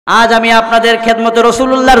আজ আমি আপনাদের খেদমতে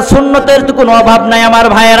রাসূলুল্লাহর সুন্নতের তো কোনো অভাব নাই আমার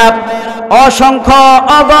ভাইয়েরা। অসংখ্য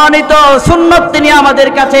অগণিত সুন্নত তিনি আমাদের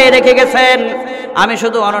কাছে রেখে গেছেন। আমি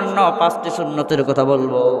শুধু অনন্য 5টি সুন্নতের কথা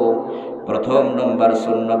বলবো। প্রথম নম্বর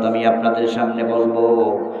সুন্নত আমি আপনাদের সামনে বলবো,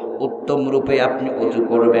 উত্তম রূপে আপনি ওযু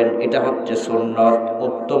করবেন। এটা হচ্ছে সুন্নত।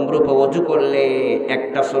 উত্তম রূপে ওযু করলে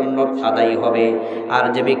একটা সুন্নত আদায় হবে। আর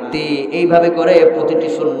যে ব্যক্তি এইভাবে করে প্রতিটি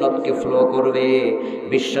সুন্নতকে ফলো করবে,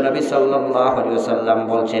 বিশ্বনবী সাল্লাল্লাহু আলাইহি ওয়াসাল্লাম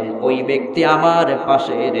বলছেন ওই ব্যক্তি আমার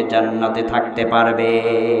পাশের জান্নাতে থাকতে পারবে।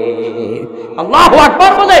 আল্লাহু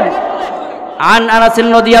আকবার বলেন। عن أنس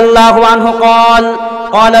رضي الله عنه قال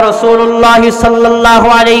قال رسول الله صلى الله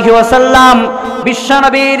عليه وسلم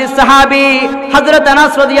বিশ্বনবীর সাহাবী হযরত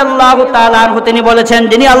আনাস রাদিয়াল্লাহু তাআলা আনহু তিনি বলেছেন,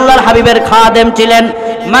 যিনি আল্লাহর হাবিবের খাদেম ছিলেন,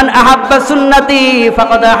 মান আহাব্বা সুন্নতি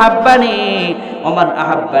ফাকাদ আহাব্বানি ওয়া মান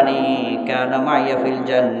আহাব্বানি কানা মাইয়া ফিল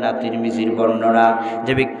জান্নাত। তিরমিজির বর্ণনা,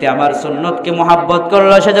 যে ব্যক্তি আমার সুন্নতকে মহব্বত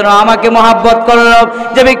করলো সে যেন আমাকে মহব্বত করলো,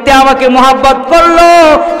 যে ব্যক্তি আমাকে মহব্বত করলো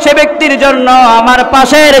সে ব্যক্তির জন্য আমার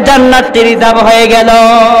পাশের জান্নাতটি রিজার্ভ হয়ে গেল।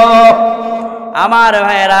 আমার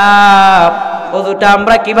ভাইরা, ওযুটা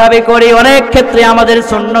আমরা কিভাবে করি? অনেক ক্ষেত্রে আমাদের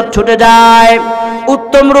সুন্নত ছুটে যায়।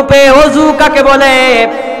 উত্তম রূপে ওযু কাকে বলে?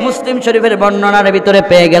 মুসলিম শরীফের বর্ণনার ভিতরে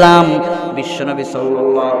পেয়ে গেলাম, বিশ্বনবী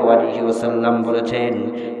সাল্লাল্লাহু আলাইহি ওয়াসাল্লাম বলেছেন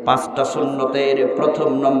 5টা সুন্নতের প্রথম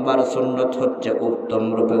নম্বর সুন্নত হচ্ছে উত্তম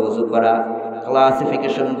রূপে ওযু করা।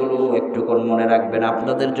 ক্লাসিফিকেশন গুলো একটু মনে রাখবেন,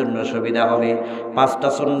 আপনাদের জন্য সুবিধা হবে। 5টা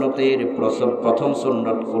সুন্নতের প্রথম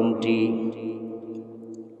সুন্নত কোনটি?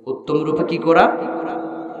 উত্তম রূপে কি করা?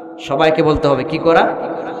 সবাইকে বলতে হবে কি করা?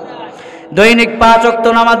 দৈনিক 5 ওয়াক্ত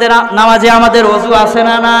নামাজে আমাদের ওযু আছে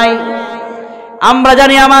না নাই? আমরা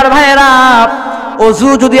জানি আমার ভাইয়েরা, ওযু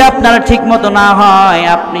যদি আপনার ঠিক মতো না হয়,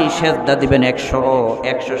 আপনি সেজদা দিবেন 100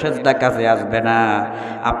 সেজদা কাজে আসবে না।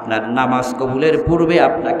 আপনার নামাজ কবুলের পূর্বে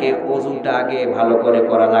আপনাকে ওযুটা আগে ভালো করে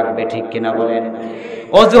করা লাগবে, ঠিক কিনা বলেন?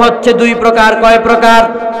 ওযু হচ্ছে 2 প্রকার। কয় প্রকার?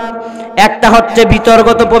 একটা হচ্ছে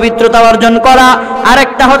ভিতরগত পবিত্রতা অর্জন করা, আর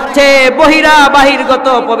একটা হচ্ছে বাহিরগত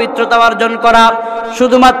পবিত্রতা অর্জন করা।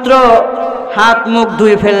 শুধুমাত্র হাত মুখ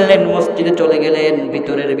ধুয়ে ফেললেন, মসজিদে চলে গেলেন,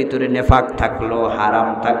 ভিতরে নেফাক থাকলো, হারাম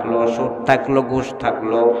থাকলো, সুদ থাকলো, ঘুষ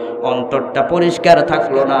থাকলো, অন্তরটা পরিষ্কার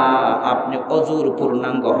থাকলো না, আপনি ওযুর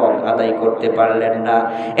পূর্ণাঙ্গ হক আদায় করতে পারলেন না।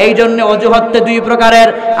 এই জন্য ওযু হচ্ছে 2 প্রকারের।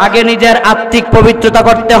 আগে নিজের আত্মিক পবিত্রতা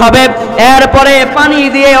করতে হবে, এরপরে পানি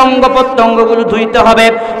দিয়ে অঙ্গ প্রত্যঙ্গগুলো ধুইতে হবে।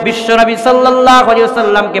 বিশ্বনবী সাল্লাল্লাহু আলাইহি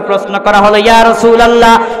ওয়াসাল্লামকে প্রশ্ন করা হলো, ইয়া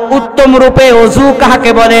রাসূলুল্লাহ, উত্তম রূপে ওযু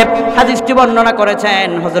কাকে বলে? হাদিসটি বর্ণনা করেছেন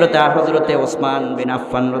হযরতে উসমান বিন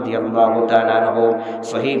আফফান রাদিয়াল্লাহু তাআলা আনহু।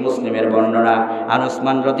 সহিহ মুসলিমের বর্ণনা, আন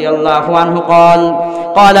উসমান রাদিয়াল্লাহু আনহু قال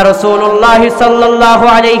قال رسول الله صلى الله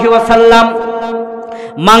عليه وسلم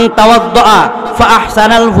من توضأ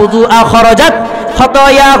فأحسن الوضوء خرجت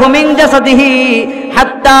خطاياه من جسده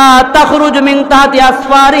حتى تخرج من تحت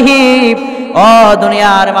أسفاره। ও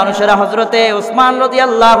দুনিয়ার মানুষেরা, হযরতে উসমান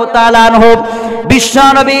রাদিয়াল্লাহু তাআলা আনহু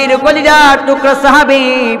বিশ্বনবীর কলিজার টুকরা সাহাবী,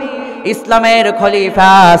 ইসলামের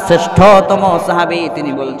খলিফা, শ্রেষ্ঠতম সাহাবী,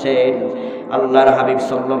 তিনি বলছেন, আল্লাহর হাবিব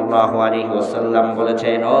সাল্লাল্লাহু আলাইহি ওয়াসাল্লাম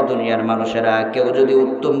বলেছেন, ও দুনিয়ার মানুষেরা, কেউ যদি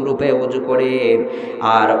উত্তম রূপে ওযু করে,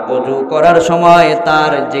 আর ওযু করার সময়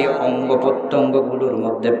তার যে অঙ্গ প্রত্যঙ্গগুলোর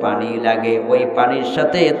মধ্যে পানি লাগে, ওই পানির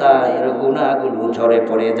সাথে তার গুনাহগুলো ঝরে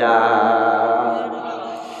পড়ে যায়।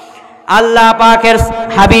 আল্লাহ পাকের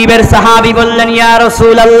হাবিবের সাহাবী বললেন, ইয়া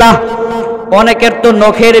রাসূলুল্লাহ, অনেকের তো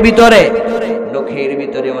নখের ভিতরে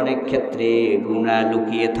অনেক ক্ষেত্রে গুনাহ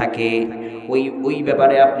লুকিয়ে থাকে, ওই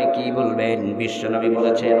ব্যাপারে আপনি কি বলবেন? বিশ্বনবী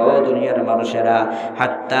বলেছেন, ও দুনিয়ার মানুষেরা,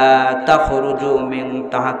 হাত্তা তাখরুজু মিন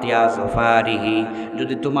তাহতি আসফারিহি,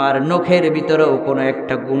 যদি তোমার নখের ভিতরেও কোনো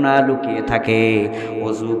একটা গুনাহ লুকিয়ে থাকে,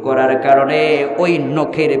 ওযু করার কারণে ওই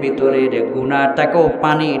নখের ভিতরের গুনাহটাকেও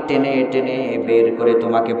পানি টেনে টেনে বের করে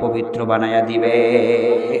তোমাকে পবিত্র বানায়া দিবে।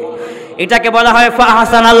 এটাকে বলা হয়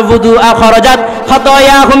ফাহসানাল wudu'a খরাজাত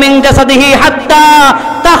খাতায়াহু মিন জাসাদিহি হাত্তা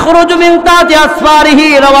তাখরুজু মিন তাহতি আসফারিহি,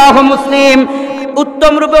 রাওয়াহু মুসলিম।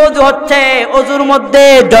 উত্তম রূপে ওযু হচ্ছে ওযুর মধ্যে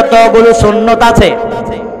যতগুলো সুন্নত আছে,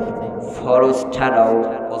 ফরজ ছাড়াও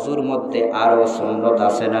ওযুর মধ্যে আরো সুন্নত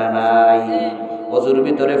আছে না নাই? ওযুর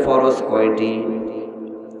ভিতরে ফরজ কয়টি?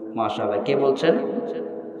 মাশাআল্লাহ, কে বলছেন?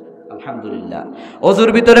 আলহামদুলিল্লাহ। ওযুর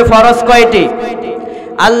ভিতরে ফরজ কয়টি?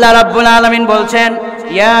 আল্লাহ রাব্বুল আলামিন বলছেন,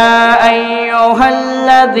 ইয়া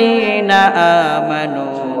আইয়ুহাল্লাযীনা আমানু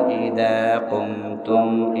ইযা কুমতুম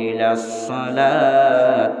ইলাস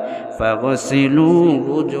সালাত ফাগসিলু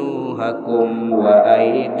ওয়ুজুহাকুম ওয়া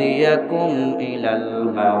আইদিয়াকুম ইলাল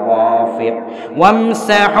মারাফিক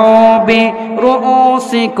ওয়ামসাহু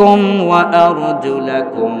বিরুউসিকুম ওয়া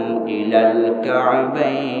আরজুলাকুম ইলাল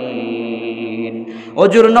কা'বাইন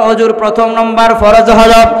অজুর প্রথম নম্বর ফরজ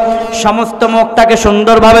হলো সমস্ত মুখটাকে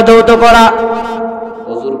সুন্দরভাবে ধৌত করা।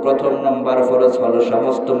 অজুর প্রথম নম্বর ফরজ হলো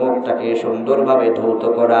সমস্ত মুখটাকে সুন্দরভাবে ধৌত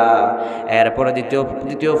করা। এরপরে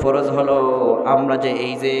দ্বিতীয় ফরজ হলো আমরা যে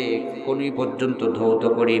এই যে কোনি পর্যন্ত ধৌত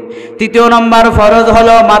করি। তৃতীয় নম্বর ফরজ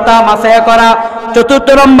হলো মাথা মাসাহ করা। চতুর্থ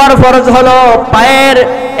নম্বর ফরজ হলো পায়ের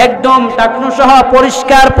একদম টাকনু সহ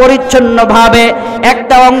পরিষ্কার পরিচ্ছন্নভাবে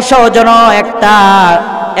একটা অংশ যেন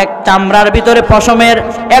এক চামড়ার ভিতরে পশমের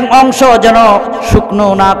এক অংশ যেন শুকনো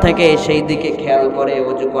না থাকে সেই দিকে খেয়াল করে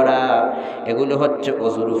ওযু করা। এগুলো হচ্ছে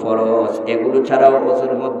ওযুর ফরজ। এগুলো ছাড়াও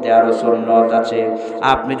ওযুর মধ্যে আরো সুন্নত আছে।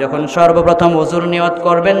 আপনি যখন সর্বপ্রথম ওযুর নিয়ত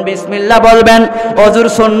করবেন বিসমিল্লাহ বলবেন, ওযুর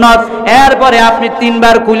সুন্নত। এরপরে আপনি 3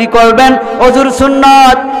 বার কুলি করবেন, ওযুর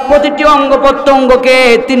সুন্নত। প্রতিটি অঙ্গ প্রত্যঙ্গকে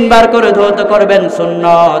 3 বার করে ধৌত করবেন,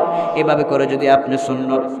 সুন্নত। এভাবে করে যদি আপনি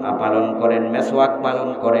সুন্নত পালন করেন, মেসওয়াক পালন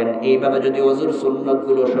করেন, এইভাবে যদি ওযুর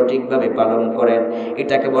সুন্নতগুলো সঠিকভাবে পালন করেন,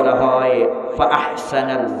 এটাকে বলা হয়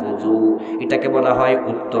ফাহসানাল ওযু, এটাকে বলা হয়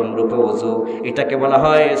উত্তম রূপে ওযু, এটাকে বলা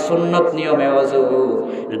হয় সুন্নত নিয়মে ওযু।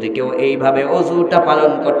 যদি কেউ এইভাবে ওযুটা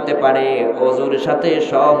পালন করতে পারে, ওযুর সাথে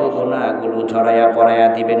সব গুনাহগুলো ঝরায়া পড়ায়া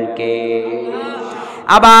দিবেন কে?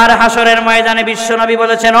 আবার হাসরের ময়দানে বিশ্বনবী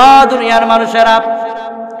বলেছেন, ও দুনিয়ার মানুষেরা,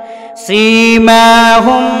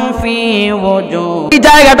 সীমাহুম ফি ওযু, এই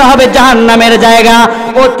জায়গাটা হবে জাহান্নামের জায়গা।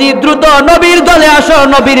 অতি দ্রুত নবীর দলে আসো,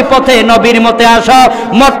 নবীর পথে নবীর মতে আসো।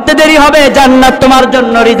 মরতে দেরি হবে, জান্নাত তোমার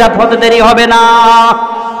জন্য রিজার্ভ হতে দেরি হবে না।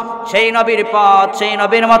 সেই নবীর পথ, সেই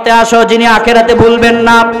নবীর মতে আসো যিনি আখিরাতে ভুলবেন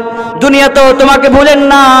না, দুনিয়াতেও তোমাকে ভুলেন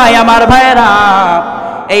না। আমার ভাইয়েরা,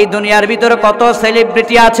 এই দুনিয়ার ভিতরে কত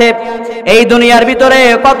সেলিব্রিটি আছে, এই দুনিয়ার ভিতরে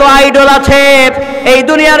কত আইডল আছে, এই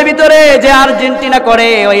দুনিয়ার ভিতরে যে আর্জেন্টিনা করে,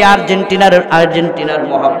 ওই আর্জেন্টিনার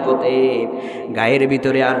মহব্বতে গায়ের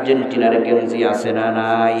ভিতরে আর্জেন্টিনার গেঞ্জি আছে না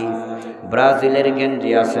নাই? ব্রাজিলের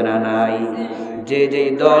গেঞ্জি আছে না নাই? যে যে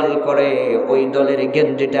দল করে ওই দলের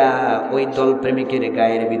গেঞ্জিটা ওই দল প্রেমিকের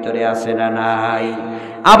গায়ের ভিতরে আছে না নাই?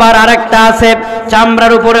 আবার আরেকটা আছে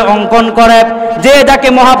চামড়ার উপরে অঙ্কন করে, যে যাকে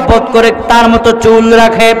মহব্বত করে তার মতো চুল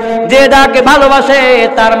রাখে, যে যাকে ভালোবাসে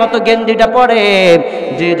তার মতো গেঞ্জিটা পরে,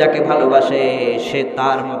 যে যাকে ভালোবাসে সে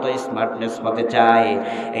তার মতো স্মার্টনেস হতে চায়।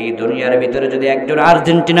 এই দুনিয়ার ভিতরে যদি একজন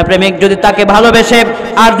আর্জেন্টিনা প্রেমিক যদি তাকে ভালোবেসে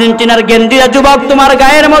আর্জেন্টিনার গেঞ্জিটা যুবক তোমার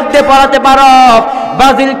গায়ের মধ্যে পরাতে পারো,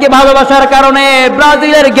 ব্রাজিলকে ভালোবাসার কারণে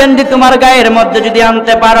ব্রাজিলের গেঞ্জি তোমার গায়ের মধ্যে যদি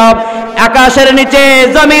আনতে পারো, আকাশের নিচে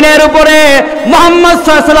জমিনের উপরে মুহাম্মদ সাল্লাল্লাহু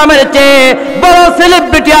আলাইহি ওয়াসাল্লামের চেয়ে বড়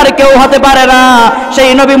সেলিব্রিটি আর কেউ হতে পারে না।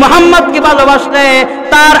 সেই নবী মুহাম্মদকে ভালোবাসলে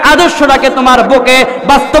তার আদর্শটাকে তোমার বুকে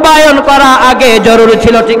বাস্তবায়ন করা আগে জরুরি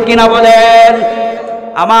ছিল, ঠিক কিনা বলেন?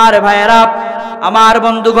 আমার ভাইয়েরা, আমার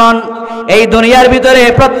বন্ধুগণ, এই দুনিয়ার ভিতরে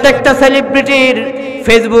প্রত্যেকটা সেলিব্রিটির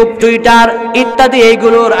ফেসবুক, টুইটার ইত্যাদি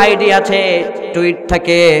এইগুলোর আইডি আছে, টুইট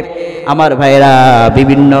থাকে। আমার ভাইরা,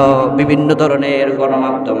 বিভিন্ন ধরনের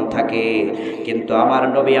গণমাধ্যম থাকে, কিন্তু আমার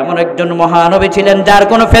নবী এমন একজন মহানবী ছিলেন যার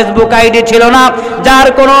কোনো ফেসবুক আইডি ছিল না, যার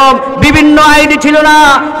কোনো বিভিন্ন আইডি ছিল না,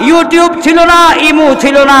 ইউটিউব ছিল না, ইমো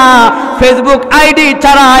ছিল না। ফেসবুক আইডি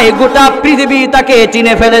ছাড়াই গোটা পৃথিবী তাকে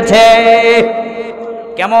চিনে ফেলেছে।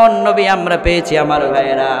 কেমন নবী আমরা পেয়েছি আমার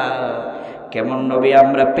ভাইরা, কেমন নবী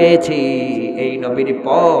আমরা পেয়েছি! এই নবীর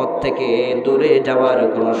পথ থেকে দূরে যাওয়ার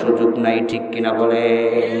কোনো সুযোগ নাই, ঠিক কিনা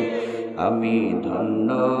বলেন? আমি ধন্য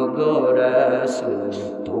গো রাসূল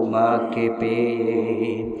তোমাকে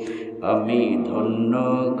পেয়ে, আমি ধন্য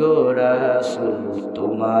গো রাসূল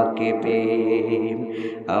তোমাকে পেয়ে,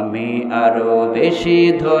 আমি আরো বেশি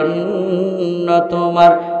ধন্য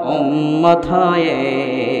তোমার উম্মত হয়ে,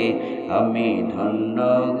 আমি ধন্য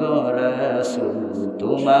গো রাসূল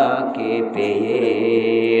তোমাকে পেয়ে,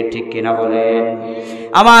 ঠিক কিনা বলেন?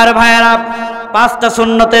 আমার ভাইয়েরা, 5টা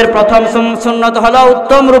সুন্নতের প্রথম সুন্নত হলো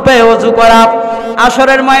উত্তম রূপে ওযু করা।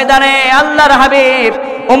 আসরের ময়দানে আল্লাহর হাবিব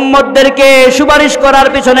উম্মতদেরকে সুপারিশ করার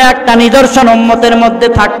পিছনে একটা নিদর্শন উম্মতের মধ্যে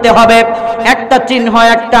থাকতে হবে, একটা চিহ্ন,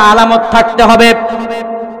 একটা আলামত থাকতে হবে।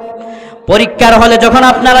 পরীক্ষার হলে যখন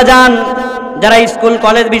আপনারা যান, যারা স্কুল,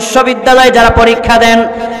 কলেজ, বিশ্ববিদ্যালয়ে যারা পরীক্ষা দেন,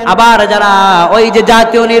 আবার যারা ওই যে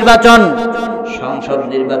জাতীয় নির্বাচন, সংসদ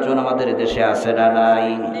নির্বাচন আমাদের দেশে আছে না নাই,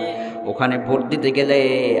 ওখানে ভোট দিতে গেলে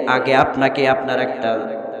আগে আপনাকে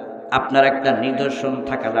আপনার একটা নিদর্শন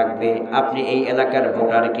থাকা লাগবে। আপনি এই এলাকার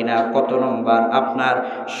ভোটার কিনা, কত নম্বর, আপনার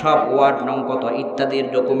সব ওয়ার্ড নং কত ইত্যাদির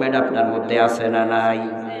ডকুমেন্ট আপনার মধ্যে আছে না নাই।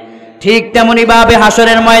 ঠিক তেমনি ভাবে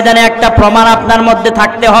হাসরের ময়দানে একটা প্রমাণ আপনার মধ্যে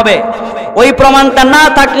থাকতে হবে। ওই প্রমাণটা না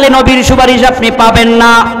থাকলে নবীর সুপারিশ আপনি পাবেন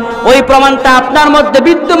না। ওই প্রমাণটা আপনার মধ্যে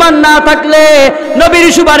বিদ্যমান না থাকলে নবীর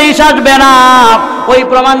সুপারিশ আসবে না। ওই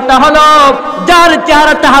প্রমাণটা হলো যার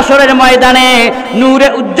চেহারাটা হাসরের ময়দানে নূরে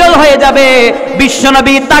উজ্জ্বল হয়ে যাবে,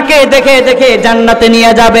 বিশ্বনবী তাকে দেখে দেখে জান্নাতে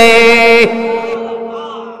নিয়ে যাবে।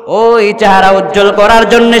 ওই চেহারা উজ্জ্বল করার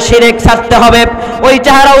জন্য শিরক ছাড়তে হবে, ওই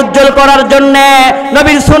চেহারা উজ্জ্বল করার জন্য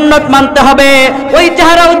নবীর সুন্নত মানতে হবে, ওই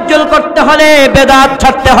চেহারা উজ্জ্বল করতে হলে বেদাত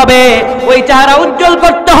ছাড়তে হবে, ওই চেহারা উজ্জ্বল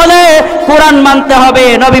করতে হলে কোরআন মানতে হবে,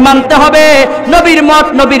 নবী মানতে হবে, নবীর মত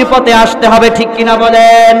নবীর পথে আসতে হবে। ঠিক কিনা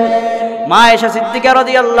বলেন? মা আয়েশা সিদ্দিকা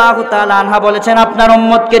রাদিয়াল্লাহু তাআলা আনহা বলেছেন, আপনার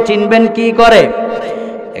উম্মতকে চিনবেন কি করে?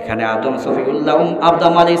 এখানে আদম সফিউল্লাহ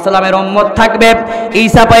আদম আলাইহিস সালামের উম্মত থাকবে,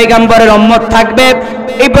 ঈসা পয়গম্বরের উম্মত থাকবে,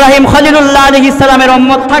 ইব্রাহিম খলিলুল্লাহ আলাইহিস সালামের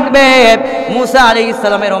উম্মত থাকবে, মুসা আলাইহিস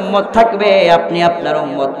সালামের উম্মত থাকবে। আপনি আপনার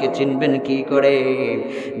উম্মতকে চিনবেন কি করে?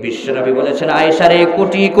 বিশ্বনবী বলেছেন, আয়েশারে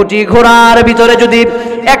কোটি কোটি ঘোড়ার ভিতরে যদি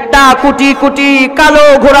একটা কোটি কোটি কালো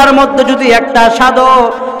ঘোড়ার মধ্যে যদি একটা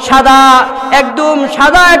সাদা একদম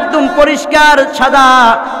পরিষ্কার সাদা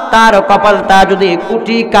তার কপালটা যদি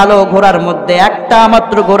কোটি কালো ঘোড়ার মধ্যে একটা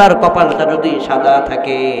মাত্র ঘোড়ার কপালটা যদি সাদা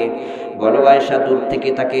থাকে, বলো আয়েশা দূর থেকে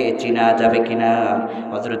তাকে চিনা যাবে কিনা?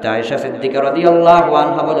 হযরত আয়েশা সিদ্দিকা রাদিয়াল্লাহু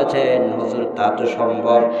আনহা বলেছেন, হুজুর তা তো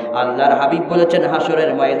সম্ভব। আল্লাহর হাবিব বলেছেন,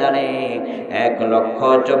 হাসরের ময়দানে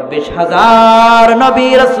 1,24,000 নবী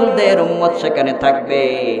রাসূলদের উম্মত সেখানে থাকবে।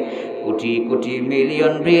 Crore crore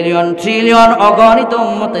million billion trillion অগণিত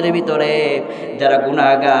উম্মতের ভিতরে যারা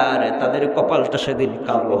গুনাহগার, তাদের কপালটা সেদিন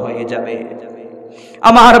কালো হয়ে যাবে।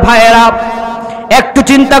 আমার ভাইয়েরা, একটু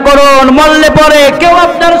চিন্তা করুন, মরলে পরে কেউ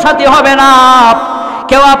আপনার সাথী হবে না,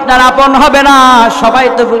 কেউ আপনার আপন হবে না, সবাই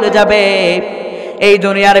তো ভুলে যাবে। এই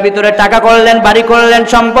দুনিয়ার ভিতরে টাকা করলেন, বাড়ি করলেন,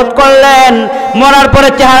 সম্পদ করলেন, মরার পরে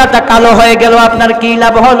চেহারাটা কালো হয়ে গেল, আপনার কি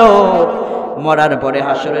লাভ হলো? মরার পরে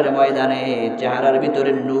হাসরের ময়দানে চেহারার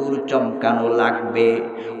ভিতরে নূর চমকানো লাগবে।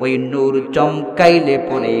 ওই নূর চমকাইলে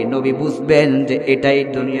পরে নবী বুঝবেন যে এটাই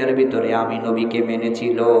দুনিয়ার ভিতরে আমি নবীকে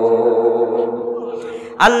মেনেছিল।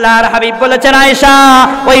 আল্লাহর হাবিব বলেছেন, আয়েশা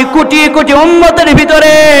ওই কোটি কোটি উম্মতের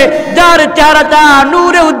ভিতরে যার চেহারাটা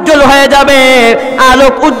নূরে উজ্জ্বল হয়ে যাবে,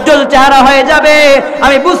 আলোক উজ্জ্বল চেহারা হয়ে যাবে,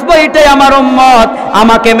 আমি বুঝবো এটাই আমার উম্মত,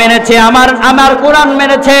 আমাকে মেনেছে, আমার কোরআন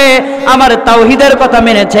মেনেছে, আমার তাওহীদের কথা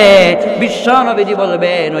মেনেছে। বিশ্ব নবীজি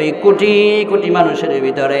বলবেন, ওই কোটি কোটি মানুষের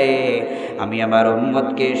ভিতরে আমি আমার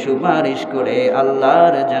উম্মতকে সুপারিশ করে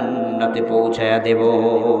আল্লাহর জান্নাতে পৌঁছায়া দেব।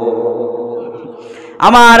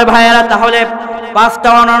 আমার ভাইয়েরা, তাহলে 5টা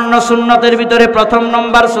অনন্য সুন্নতের ভিতরে প্রথম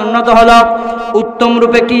নম্বর সুন্নত হলো উত্তম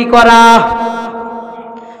রূপে কি করা?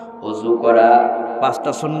 ওযু করা।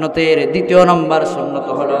 5টা সুন্নতের দ্বিতীয় নম্বর সুন্নত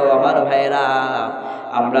হলো, আমার ভাইয়েরা,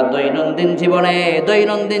 আমরা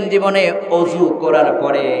দৈনন্দিন জীবনে ওযু করার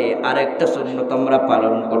পরে আরেকটা সুন্নত আমরা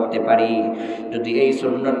পালন করতে পারি। যদি এই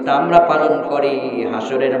সুন্নতটা আমরা পালন করি,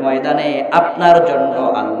 হাসরের ময়দানে আপনার জন্য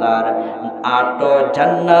আল্লাহর 8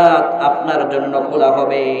 জান্নাত আপনার জন্য খোলা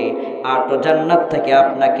হবে। 8 জান্নাত থেকে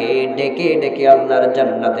আপনাকে ডেকে ডেকে আল্লাহর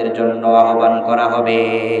জান্নাতের জন্য আহ্বান করা হবে।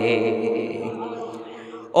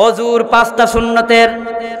 ওযুর 5টা সুন্নতের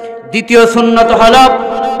দ্বিতীয় সুন্নত হলো,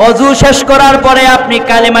 ওযু শেষ করার পরে আপনি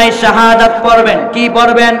কালিমায়ে শাহাদাত পড়বেন। কি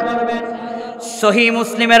পড়বেন? সহিহ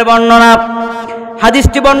মুসলিমের বর্ণনা,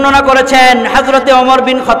 হাদিসটি বর্ণনা করেছেন হযরতে ওমর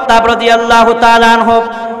বিন খাত্তাব রাদিয়াল্লাহু তাআলা আনহু,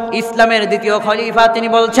 ইসলামের দ্বিতীয় খলিফা। তিনি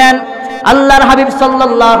বলছেন, আল্লাহর হাবিব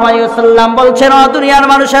সাল্লাল্লাহু আলাইহি ওয়াসাল্লাম বলছেন, ও দুনিয়ার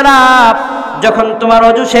মানুষেরা, যখন তোমার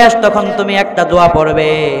ওযু শেষ তখন তুমি একটা দোয়া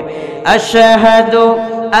পড়বে, আশহাদু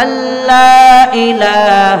আল্লা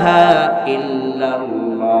ইলাহা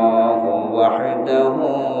ইল্লাল্লাহু ওয়াহদাহু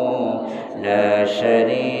লা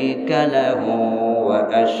শারীকা লাহু ওয়া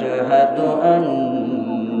আশহাদু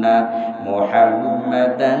আন্না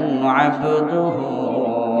মুহাম্মাদান আবদুহু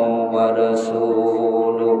ওয়া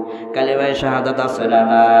রাসূলুহু। কালিমায়ে শাহাদাত আছে না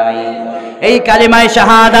নাই? এই কালিমায়ে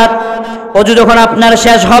শাহাদাত ওযু যখন আপনার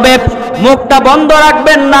শেষ হবে, মুখটা বন্ধ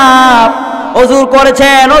রাখবেন না। ওযু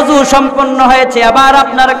করেছেন, ওযু সম্পন্ন হয়েছে, আবার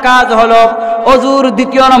আপনার কাজ হলো ওযুর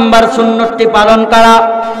দ্বিতীয় নম্বর সুন্নতটি পালন করা।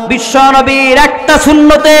 বিশ্ব নবীর একটা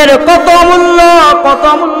সুন্নতের কত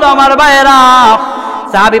মূল্য আমার ভাইয়েরা।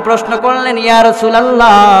 সাহাবী প্রশ্ন করলেন, ইয়া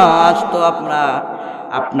রাসূলুল্লাহ, আজ তো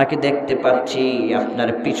আপনাকে দেখতে পাচ্ছি, আপনার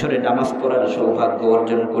পিছনে নামাজ পড়ার সৌভাগ্য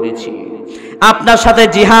অর্জন করেছি, আপনার সাথে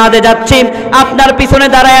জিহাদে যাচ্ছি, আপনার পিছনে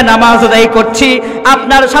দাঁড়ায় নামাজ আদায় করছি,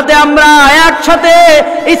 আপনার সাথে আমরা একসাথে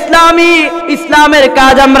ইসলামের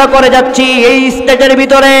কাজ আমরা করে যাচ্ছি, এই স্টেজের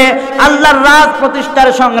ভিতরে আল্লাহর রাজ প্রতিষ্ঠার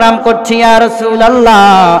সংগ্রাম করছি ইয়া রাসূলুল্লাহ।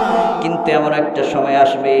 কিন্তু এমন একটা সময়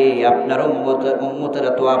আসবে, আপনার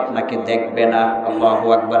উম্মতেরা তো আপনাকে দেখবে না। আল্লাহু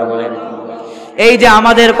আকবার বলেন। এই যে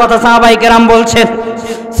আমাদের কথা সাহাবায়ে কেরাম বলছেন,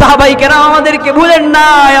 সাহাবায়ে কেরাম আমাদেরকে ভুলেন না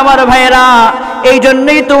আমার ভাইয়েরা। এই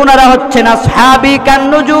জন্যই তো ওনারা হচ্ছেন আসহাবী কান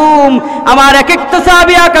নুজুম, আমার এক একটা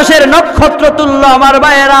সাহাবী আকাশের নক্ষত্র তুল্য আমার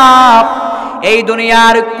ভাইয়েরা। এই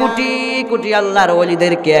দুনিয়ার কোটি কোটি আল্লাহর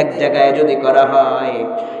ওলিদেরকে এক জায়গায় যদি করা হয়,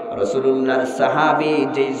 রাসূলুল্লাহর সাহাবী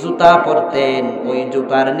যে জুতা পরতেন ওই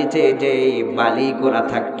জুতার নিচে যে বালিকণা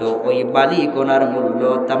থাকতো ওই বালিকণার মূল্য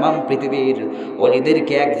तमाम পৃথিবীর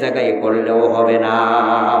ওলিদেরকে এক জায়গায় করলেও হবে না।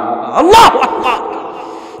 আল্লাহু আকবার!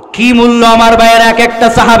 কি মূল্য আমার ভাইয়ের এক একটা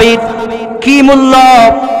সাহাবীর, কি মূল্য!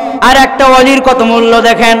 আর একটা ওলির কত মূল্য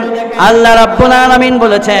দেখেন। আল্লাহ রাব্বুল আলামিন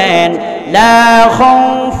বলেছেন লা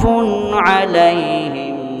খাউফুন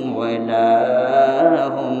আলাইহিম ওয়ালা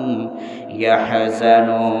হুম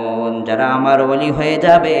ইয়াহজানুন। যারা আমার ওলি হয়ে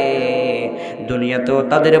যাবে দুনিয়াতেও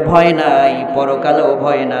তাদের ভয় নাই, পরকালেও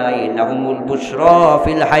ভয় নাই। লাহুমুল বুশরা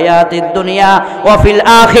ফিল হায়াতিদ দুনিয়া ওয়া ফিল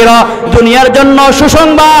আখিরাহ। দুনিয়ার জন্য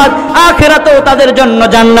সুসংবাদ, আখিরাতেও তাদের জন্য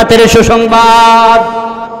জান্নাতের সুসংবাদ।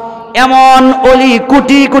 এমন ওলি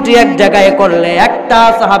কোটি কোটি এক জায়গায় করলে একটা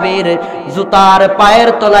সাহাবীর জুতার পায়ের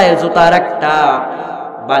তলায় জুতার একটা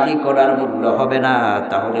বালি করার মূল্য হবে না।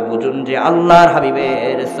 তাহলে বুঝুন যে আল্লাহর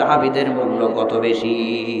হাবিবের সাহাবীদের মূল্য কত বেশি।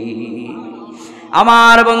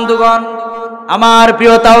 আমার বন্ধুগণ, আমার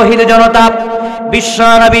প্রিয় তাওহীদ জনতা, বিশ্ব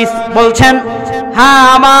নবী বলছেন হ্যাঁ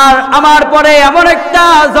আমার পরে এমন একটা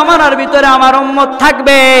জামানার ভিতরে আমার উম্মত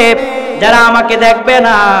থাকবে যারা আমাকে দেখবে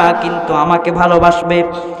না কিন্তু আমাকে ভালোবাসবে,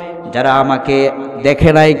 যারা আমাকে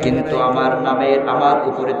দেখে নাই কিন্তু আমার নামে আমার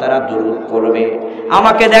উপরে তারা দুরূদ পড়বে,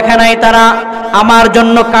 আমাকে দেখে নাই তারা আমার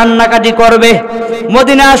জন্য কান্নাকাটি করবে।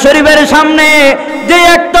 মদিনা শরীফের সামনে যে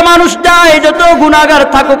একটা মানুষ যায় যত গুনাহগার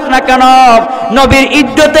থাকুক না কেন নবীর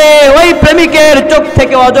ইজ্জতে ওই প্রেমিকের চোখ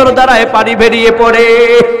থেকে অজর দ্বারায় পানি বেরিয়ে পড়ে।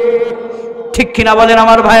 ঠিক কিনা বলেন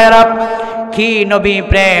আমার ভাইয়েরা? কি নবী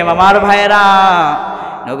প্রেম আমার ভাইয়েরা!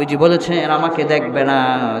 নবীজি বলেছেন আমাকে দেখবে না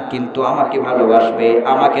কিন্তু আমাকে ভালোবাসবে,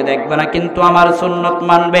 আমাকে দেখবে না কিন্তু আমার সুন্নত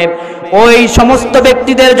মানবে। ওই সমস্ত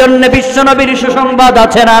ব্যক্তিদের জন্য বিশ্ব নবীর সুসংবাদ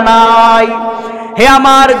আছে না নাই? হে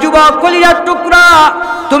আমার যুবক কলিজার টুকরা,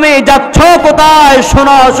 তুমি যাচ্ছ কোথায়?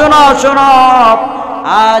 শোনো শোনো শোনো,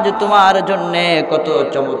 আজ তোমার জন্য কত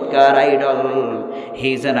চমৎকার idol. He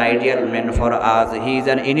is an ideal man for us, he is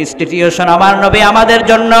an institution. আমার নবী আমাদের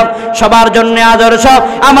জন্য সবার জন্য আদর্শ।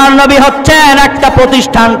 আমার নবী হচ্ছেন একটা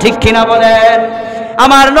প্রতিষ্ঠান। ঠিক কিনা বলেন?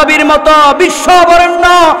 আমার নবীর মতো বিশ্ববরেণ্য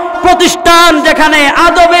প্রতিষ্ঠান যেখানে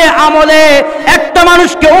আদবে আমলে একটা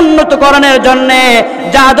মানুষকে উন্নত করানোর জন্য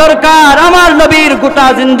যা দরকার আমার নবীর গোটা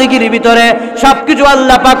জিন্দেগির ভিতরে সবকিছু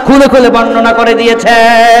আল্লাহ পাক খুলে খুলে বর্ণনা করে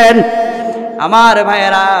দিয়েছেন। আমার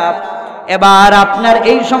ভাইয়েরা, এবার আপনার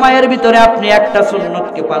এই সময়ের ভিতরে আপনি একটা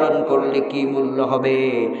সুন্নতকে পালন করলে কি মূল্য হবে?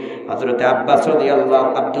 হযরত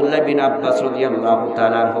আব্দুল্লাহ বিন আব্বাস রাদিয়াল্লাহু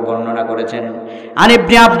তাআলা আনহু বর্ণনা করেছেন। আন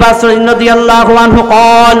ইবনে আব্বাস রাদিয়াল্লাহু আনহু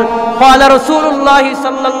قال قال رسول الله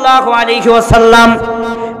صلى الله عليه وسلم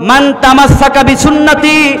من تمسك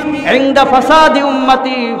بسنتي عند فساد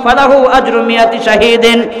امتي فله اجر 100 شهيد।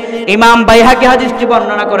 ইমাম বাইহাকি হাদিসটি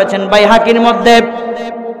বর্ণনা করেছেন। বাইহাকির মধ্যে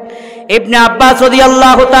ইবনে আব্বাস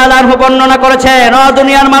রাদিয়াল্লাহু তাআলা আনহু বর্ণনা করেছেন, ও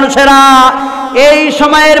দুনিয়ার মানুষেরা, এই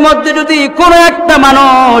সময়ের মধ্যে যদি কোনো একটা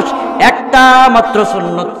মানুষ একটা মাত্র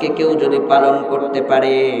সুন্নতকে কেউ যদি পালন করতে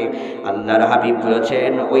পারে আল্লাহর হাবিব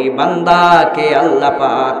বলেছেন ওই বান্দাকে আল্লাহ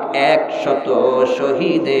পাক 100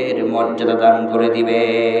 শহীদের মর্যাদা দান করে দিবে।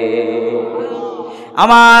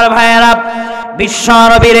 আমার ভাইয়েরা, বিশ্ব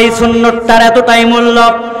নবীর এই সুন্নতটার এতটাই মূল্য,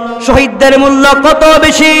 শহীদদের মূল্য কত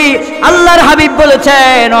বেশি। আল্লাহর হাবিব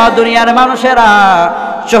বলেছেন, ও দুনিয়ার মানুষেরা,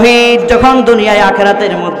 শহীদ যখন দুনিয়ায়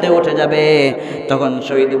আখিরাতের মধ্যে উঠে যাবে তখন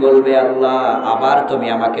শহীদ বলবে আল্লাহ আবার তুমি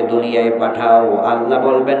আমাকে দুনিয়ায় পাঠাও। আল্লাহ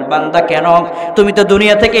বলবেন বান্দা কেন? তুমি তো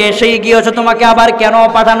দুনিয়া থেকে এসেই গিয়েছো, তোমাকে আবার কেন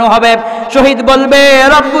পাঠানো হবে? শহীদ বলবে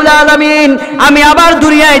রব্বুল আলামিন আমি আবার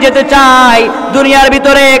দুনিয়ায় যেতে চাই। দুনিয়ার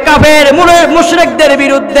ভিতরে কাফের মুশরিকদের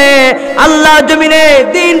বিরুদ্ধে আল্লাহ জমিনে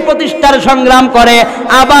দ্বীন প্রতিষ্ঠার সংগ্রাম করে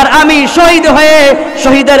আবার আমি শহীদ হয়ে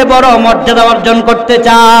শহীদের বড় মর্যাদা অর্জন করতে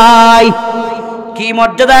চাই। কি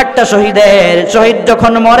মর্যাদা একটা শহীদের! শহীদ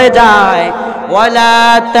যখন মরে যায়, ওয়ালা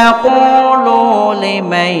তাকুলু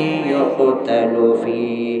লিমান ইউকতালু ফি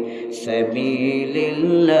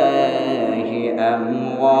সাবিলিল্লাহি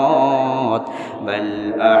আমওয়াত বাল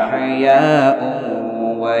আহইয়াউ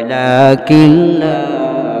ওয়ালাকিন লা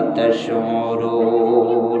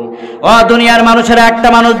তাশউরুন। ও দুনিয়ার মানুষেরা, একটা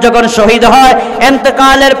মানুষ যখন শহীদ হয়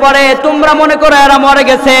ইন্তেকালের পরে তোমরা মনে করো এরা মরে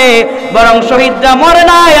গেছে, বরং শহীদরা মরে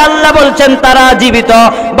নাই। আল্লাহ বলছেন তারা জীবিত।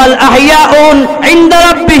 বাল আহইয়াউন ইনদা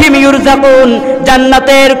রাব্বিহিম ইউরযাকুন।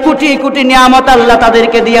 জান্নাতের কোটি কোটি নিয়ামত আল্লাহ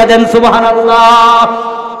তাদেরকে দিয়ে দেন। সুবহানাল্লাহ!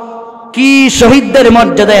 কি শহীদদের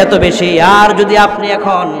মর্যাদা এত বেশি! আর যদি আপনি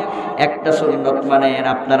এখন একটা সুন্নত মানেন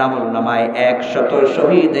আপনার আমলনামায় 100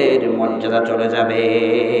 শহীদের মর্যাদা চলে যাবে।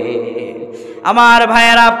 আমার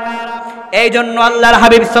ভাইয়েরা, এই জন্য আল্লাহর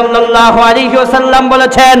হাবিব সাল্লাল্লাহু আলাইহি ওয়াসাল্লাম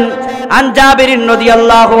বলেছেন, আন জাবির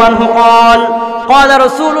রাদিয়াল্লাহু আনহু قال قال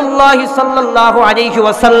رسول الله صلى الله عليه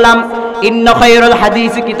وسلم إن خير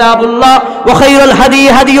الحديث كتاب الله وخير الهدي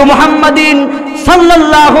هدي محمد صلى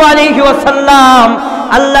الله عليه وسلم।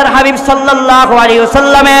 আল্লাহর হাবিব সাল্লাল্লাহু আলাইহি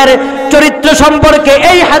ওয়াসাল্লামের চরিত্র সম্পর্কে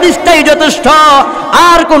এই হাদিসটাই যথেষ্ট,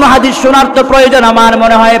 আর কোন হাদিস শোনার তো প্রয়োজন আমার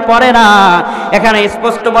মনে হয় পড়ে না। এখানে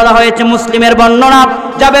স্পষ্ট বলা হয়েছে, মুসলিমের বর্ণনা,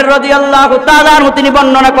 জাবের রাদিয়াল্লাহু তাআলা আনহু তিনি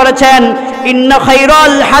বর্ণনা করেছেন, ইন্না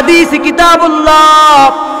খায়রাল হাদিস কিতাবুল্লাহ,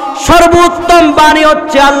 সর্বোত্তম বাণী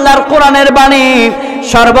হচ্ছে আল্লাহর কোরআনের বাণী,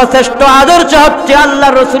 সর্বশ্রেষ্ঠ আদর্শ হচ্ছে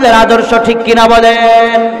আল্লাহর রাসূলের আদর্শ। ঠিক কিনা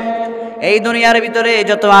বলেন? এই দুনিয়ার ভিতরে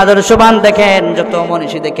যত আদর্শবান দেখেন, যত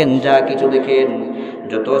মনীষী দেখেন, যা কিছু দেখেন,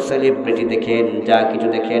 যত সেলিব্রিটি দেখেন, যা কিছু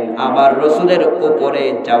দেখেন, আমার রাসূলের উপরে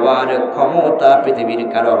যাওয়ার ক্ষমতা পৃথিবীর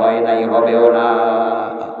কারো হয় নাই, হবেও না।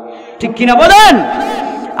 ঠিক কিনা বলেন?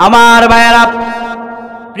 আমার ভাইয়েরা,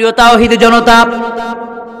 প্রিয় তাওহীদ জনতা,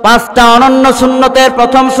 পাঁচটা অনন্য সুন্নতের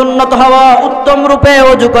প্রথম সুন্নত হলো উত্তম রূপে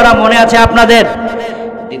ওযু করা। মনে আছে আপনাদের?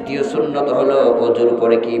 দ্বিতীয় সুন্নত হলো ওযুর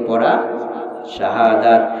পরে কি পড়া?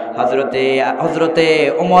 শাহাদাত। হযরতে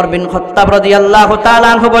ওমর বিন খাত্তাব রাদিয়াল্লাহু তাআলা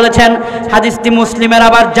আনহু বলেছেন, হাদিসটি মুসলিমের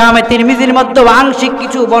আবার জামে তিরমিজির মধ্যে আংশিক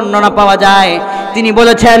কিছু বর্ণনা পাওয়া যায়। তিনি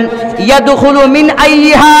বলেছেন, ইয়াদখুলু মিন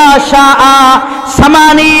আইয়িহা শাআ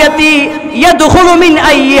সামানিয়াতি, ইয়াদখুলু মিন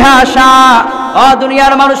আইয়িহা শাআ। ও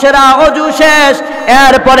দুনিয়ার মানুষেরা, ওযু শেষ,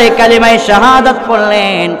 এরপরে কালিমায়ে শাহাদাত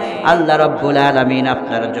পড়লেন, আল্লাহ রাব্বুল আলামিন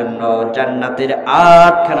আপনার জন্য জান্নাতের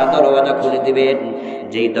 8খানা দরওয়াজা খুলে দিবেন।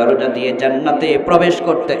 যেই দরজা দিয়ে জান্নাতে প্রবেশ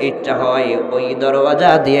করতে ইচ্ছা হয়, ওই দরওয়াজা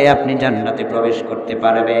দিয়ে আপনি জান্নাতে প্রবেশ করতে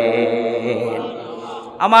পারবেন।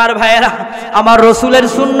 আমার ভাইয়েরা, আমার রাসূলের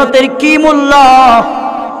সুন্নতের কি মূল্য,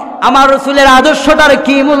 আমার রাসূলের আদর্শটার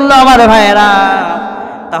কি মূল্য আমার ভাইয়েরা।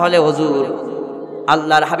 তাহলে হুজুর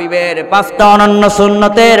আল্লাহর হাবিবের পাঁচটা অনন্য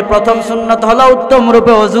সুন্নতের প্রথম সুন্নত হলো উত্তম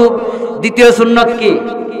রূপে ওযু। দ্বিতীয় সুন্নত কি?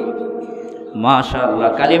 মাশাআল্লাহ,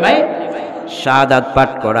 কালিমায়ে শাহাদাত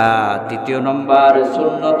পাঠ করা। তৃতীয় নম্বর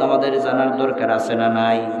সুন্নত আমাদের জানার দরকার আছে না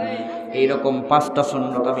নাই? এইরকম পাঁচটা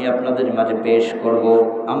সুন্নত আমি আপনাদের মাঝে পেশ করব,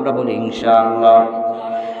 আমরা বলি ইনশাআল্লাহ।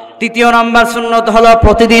 তৃতীয় নম্বর সুন্নত হলো,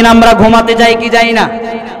 প্রতিদিন আমরা ঘুমাতে যাই কি যাই না?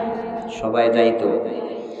 সবাই যাই তো।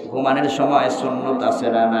 ঘুমানোর সময় সুন্নত আছে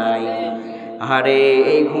না নাই? আরে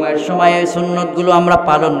এই ঘুমের সময় এই সুন্নতগুলো আমরা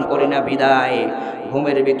পালন করি না বিদায়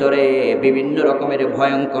ঘুমের ভিতরে বিভিন্ন রকমের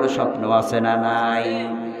ভয়ঙ্কর স্বপ্ন আছে না নাই?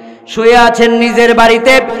 শুয়ে আছেন নিজের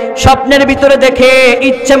বাড়িতে, স্বপ্নের ভিতরে দেখে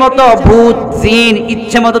ইচ্ছে মতো ভূত জিন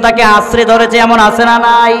ইচ্ছে মতো তাকে আশ্রয় ধরেছে, এমন আছে না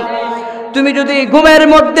নাই? তুমি যদি ঘুমের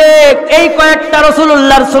মধ্যে এই কয়েকটা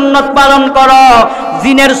রাসূলুল্লাহর সুন্নত পালন করো,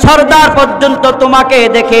 জিনের সর্দার পর্যন্ত তোমাকে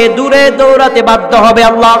দেখে দূরে দৌড়াতে বাধ্য হবে।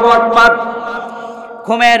 আল্লাহু আকবার।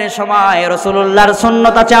 ঘুমের সময় রাসূলুল্লাহর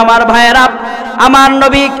সুন্নত আছে আমার ভাইয়েরা।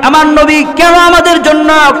 আমার নবী কেন আমাদের জন্য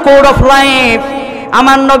কোড অফ লাইফ,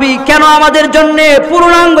 আমার নবী কেন আমাদের জন্য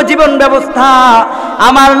পূর্ণাঙ্গ জীবন ব্যবস্থা,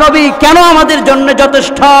 আমার নবী কেন আমাদের জন্য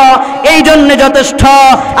যথেষ্ট? এই জন্য যথেষ্ট,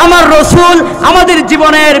 আমার রাসূল আমাদের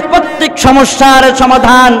জীবনের প্রত্যেক সমস্যার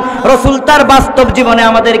সমাধান রাসূল তার বাস্তব জীবনে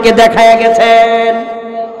আমাদেরকে দেখায়া গেছেন।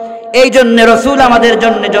 এই জন্য রাসূল আমাদের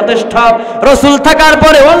জন্য যথেষ্ট। রাসূল থাকার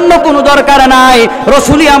পরে অন্য কোনো দরকার নাই,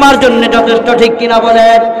 রাসূলই আমার জন্য যথেষ্ট। ঠিক কিনা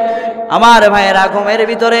বলেন? আমার ভাইয়েরা, ঘুমের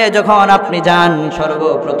ভিতরে যখন আপনি যান,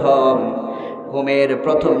 সর্বপ্রথম ঘুমের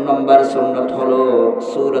প্রথম নম্বর সুন্নত হলো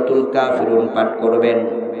সূরাতুল কাফিরুন পাঠ করবেন।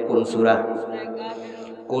 কোন সূরা?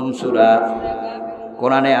 কোন সূরা?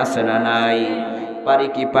 কোরআনে আছে না নাই? পারি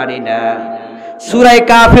কি পারি না? সূরা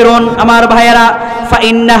কাফিরুন আমার ভাইয়েরা, ফা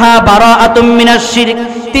ইন্নাহা বারাআতুম মিনাশ শিরক।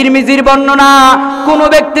 তিরমিজির বর্ণনা, কোন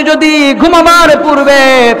ব্যক্তি যদি ঘুমাবার পূর্বে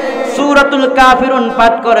সূরাতুল কাফিরুন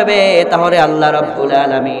পাঠ করবে, তাহলে আল্লাহ রাব্বুল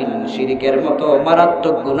আলামিন শিরকের মতো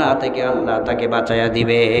মারাত্মক গুনাহ থেকে আল্লাহ তাকে বাঁচায়া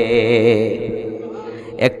দিবে।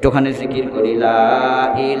 একটুখানি জিকির করি, লা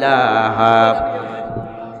ইলাহা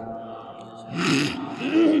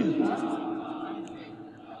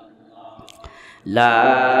লা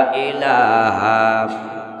ইলাহা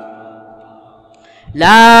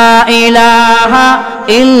লা ইলাহা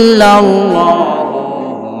ইল্লাল্লাহু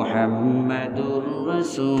মুহাম্মাদুর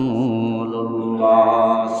রাসূলুল্লাহ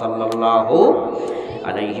সাল্লাল্লাহু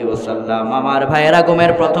আলাইহি ওয়াসাল্লাম। আমার ভাইয়েরা,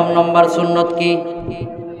 ঘুমের প্রথম নম্বর সুন্নত কি?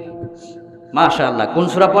 মাশাআল্লাহ, কোন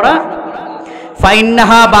সূরা পড়া?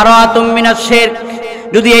 ফাইন্নাহা বারাআতুম মিনাশ শিরক।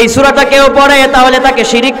 যদি এই সূরাটা কেউ পড়ে, তাহলে তাকে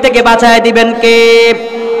শিরক থেকে বাঁচায় দিবেন কে?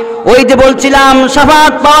 ওই যে বলছিলাম,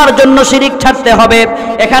 শাফাত পাওয়ার জন্য শিরক ছাড়তে হবে।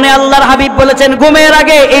 এখানে আল্লাহর হাবিব বলেছেন, ঘুমের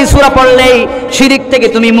আগে এই সূরা পড়লেই শিরক থেকে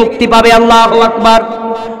তুমি মুক্তি পাবে। আল্লাহু আকবার।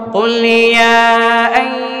 কুল ইয়া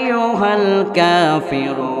আইয়ুহাল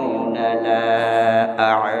কাফিরুন লা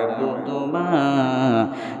আ'বুদু মা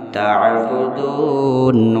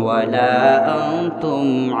তা'বুদুন ওয়ালা আনতুম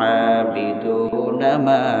আবিদুনা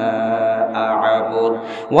মা আ'বুদ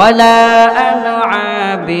ওয়ালা আনা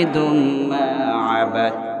আবিদুম মা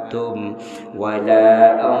আবাদতুম ওয়ালা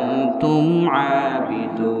আনতুম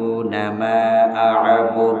আবিদুনা মা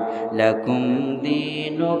আ'বুদ লাকুম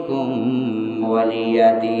দীনুকুম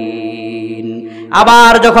ওয়ালিয়াদিন।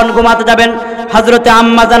 আবার যখন ঘুমাতে যাবেন হযরতে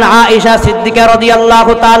আম্মা জান আয়েশা সিদ্দিকা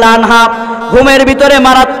রাদিয়াল্লাহু তাআলা আনহা ঘুমের ভিতরে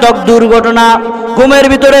মারাত্মক দুর্ঘটনা, ঘুমের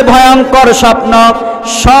ভিতরে ভয়ঙ্কর স্বপ্ন,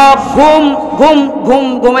 সব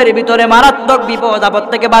ঘুমের ভিতরে মারাত্মক বিপদ আপদ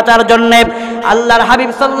থেকে বাঁচার জন্য আল্লাহর হাবিব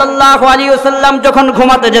সাল্লাল্লাহু আলাইহি ওয়াসাল্লাম যখন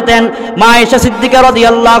ঘুমাতে যেতেন, মা আয়েশা সিদ্দিকা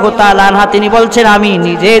রাদিয়াল্লাহু তাআলা আনহা তিনি বলছেন, আমি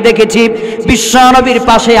নিজে দেখেছি বিশ্বনবীর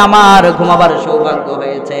পাশে আমার ঘুমাবার সৌভাগ্য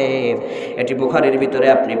হয়েছে। এটি বুখারীর ভিতরে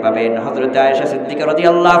আপনি পাবেন। হযরত আয়েশা সিদ্দিকা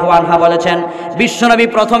রাদিয়াল্লাহু আনহা বলেছেন, বিশ্বনবী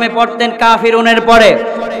প্রথমে পড়তেন কাফিরুনের পরে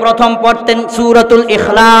প্রথম পড়তেন সূরাতুল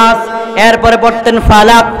ইখলাস, এরপরে পড়তেন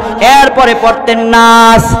ফালাক, এরপরে পড়তেন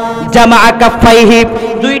নাস। জামা কাফাইহি,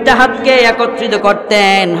 দুইটা হাতকে একত্রিত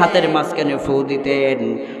করতেন, হাতের মাঝখানে ফু দিতেন,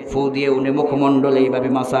 ফু দিয়ে উনি মুখমণ্ডলে এইভাবে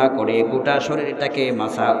মাসা করে গোটা শরীরটাকে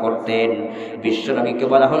মাসা করতেন। বিশ্বনবীকে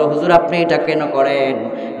বলা হলো, হুজুর আপনি এটা কেন করেন?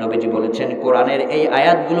 নবীজি বলেছেন, কোরআনের এই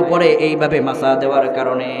আয়াতগুলো পড়ে এইভাবে মাসা দেওয়ার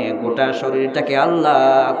কারণে গোটা শরীরটাকে আল্লাহ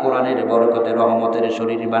কোরআনের বরকতে রহমতের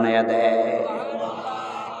শরীর বানায়া দেয়।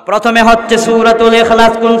 প্রথমে হচ্ছে সূরাতুল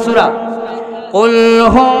ইখলাস। কোন সূরা? কুল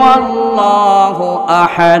হুয়াল্লাহু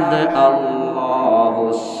আহাদ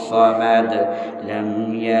আল্লাহুস সামাদ লাম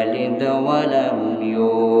ইয়ালিদ ওয়া লাম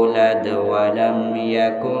ইউলাদ ওয়া লাম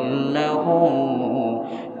ইয়াকুল লাহু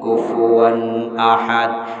কুফুয়ান আহাদ।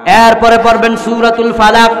 এরপরে পড়বেন সূরাতুল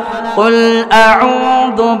ফালাক। কুল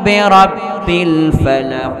আউযু বিরাব্বিল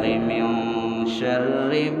ফালাক মিন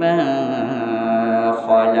শাররি মা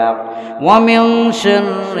خلق ومن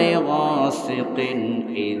شر غاسق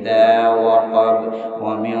إذا وقب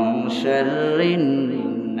ومن شر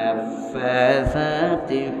النفاثات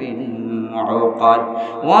في العقد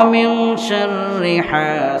ومن شر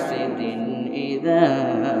حاسد إذا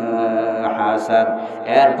حسد।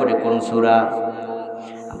 এরপরে কোন সূরা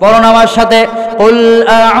পড়ুন আমার সাথে? কুল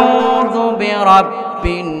আউযু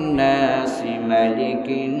বিরাব্বিন নাস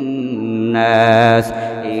মালিকিন নাস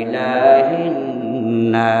ইলাহিন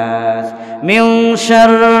الناس من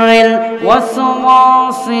شر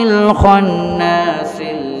الوسواس الخناس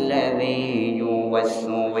الذي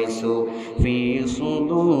يوسوس في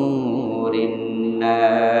صدور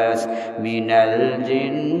الناس من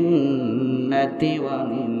الجنة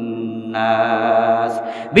والناس।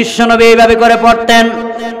 বিশ্বনবী এইভাবে করে পড়তেন।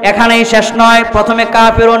 এখানেই শেষ নয়, প্রথমে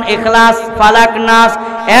কাফিরুন, ইখলাস, ফালাক, নাস,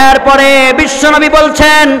 এরপরে বিশ্বনবী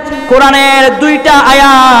বলছেন কোরআনের দুইটা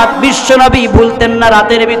আয়াত বিশ্বনবী ভুলতেন না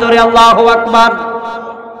রাতের ভিতরে। আল্লাহু আকবার।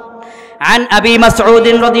 عن أبي مسعود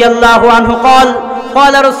رضي الله عنه قال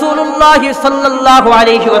قال رسول الله صلى الله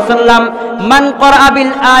عليه وسلم من قرأ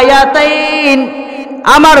بالآياتين।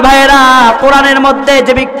 আমার ভাইরা, কোরআনের মধ্যে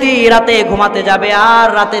যে ব্যক্তি রাতে ঘুমাতে যাবে আর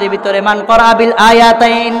রাতের ভিতরে মান করা বিল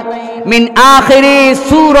আয়াতাইন মিন আখিরি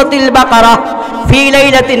সূরাতিল বাকারা ফি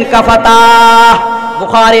লাইলাতিন কাফাতাহ।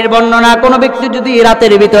 বুখারীর বর্ণনা, কোন ব্যক্তি যদি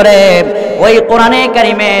রাতের ভিতরে ওই কোরআনে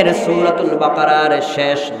কারীমের সূরাতুল বাকারার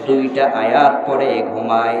শেষ দুইটা আয়াত পড়ে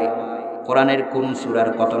ঘুমায়। কোরআনের কোন সূরার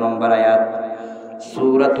কত নম্বর আয়াত?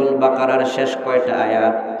 সূরাতুল বাকারার শেষ কয়টা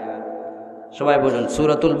আয়াত? সবাই বলুন।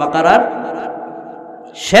 সূরাতুল বাকারার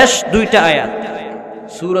শেষ দুইটা আয়াত।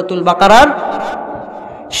 সূরাতুল বাকারার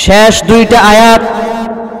শেষ দুইটা আয়াত।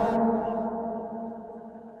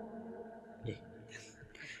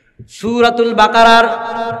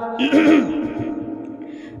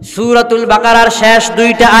 সূরাতুল বাকারার শেষ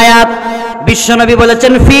দুইটা আয়াত বিশ্বনবী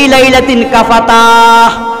বলেছেন ফি লাইলাতিন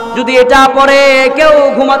কাফাতাহ। যদি এটা পড়ে কেউ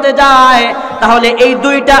ঘুমাতে যায় তাহলে এই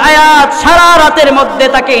দুইটা আয়াত সারা রাতের মধ্যে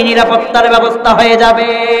তাকে নিরাপত্তার ব্যবস্থা হয়ে যাবে।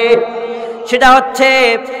 সেটা হচ্ছে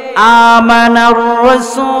আমানার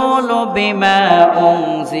রাসূলু বিমা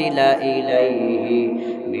উনজিলা ইলাইহি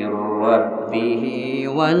মির রাব্বিহি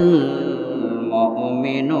ওয়াল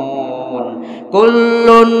মুমিনুন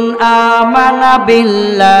কুল্লুন আমানা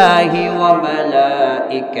বিল্লাহি ওয়া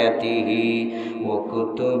মালাইকাতিহি ওয়া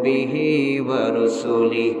কুতুবিহি ওয়া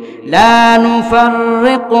রুসুলিহি লা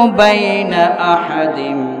নুফাররিকু বাইনা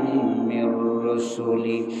আহাদিন মির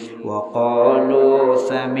রুসুলিহি وقالوا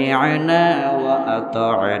سمعنا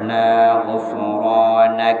وأطعنا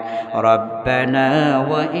غفرانك ربنا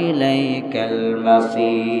وإليك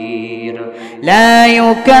المصير لا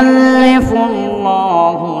يكلف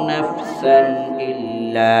الله نفسا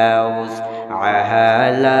إلا وسعها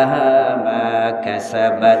لها ما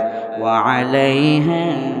كسبت وعليها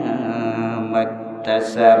ما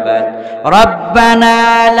اكتسبت ربنا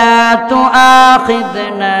لا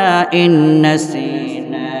تؤاخذنا إن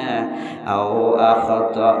نسينا أو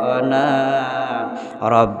أخطأنا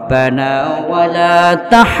ربنا ولا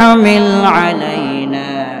تحمل علينا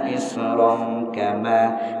إصرا كما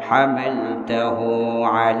حملته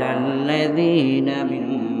على الذين من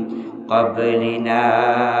قبلنا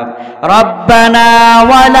ربنا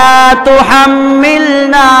ولا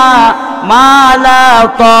تحملنا ما لا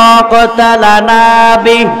طاقة لنا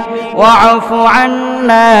به واعف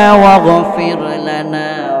عنا واغفر لنا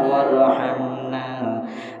وارحمنا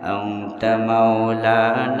أنت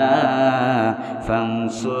مولانا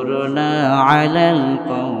فانصرنا على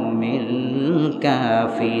القوم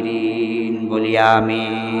الكافرين বলি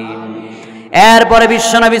আমিন। এরপরে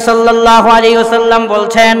বিশ্বনবী সাল্লাল্লাহু আলাইহি ওয়াসাল্লাম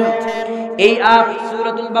বলছেন, এই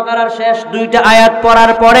সূরাতুল বাকারার শেষ দুইটা আয়াত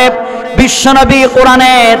পড়ার পরে বিশ্বনবী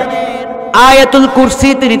কোরআনের আয়াতুল কুরসি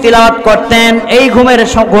তিনি তিলাওয়াত করতেন এই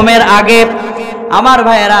ঘুমের আগে। আমার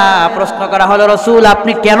ভাইয়েরা, প্রশ্ন করা হলো, রাসূল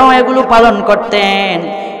আপনি কেন এগুলো পালন করতেন?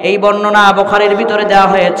 এই বর্ণনা বুখারীর ভিতরে দেওয়া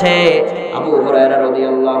হয়েছে। আবু হুরায়রা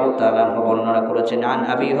রাদিয়াল্লাহু তাআলা আনহু বর্ণনা করেছেন, আন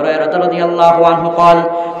আবি হুরায়রা রাদিয়াল্লাহু আনহু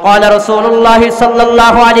قال رسول الله صلى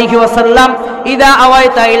الله عليه وسلم إذا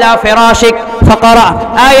أويت إلى فراشك فقرأ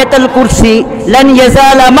آية الكرسي لن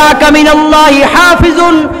يزال معك من الله حافظ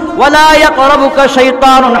ولا يقربك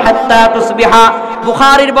شيطان حتى تصبح।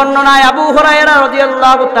 বুখারীর বর্ণনায় আবু হুরায়রা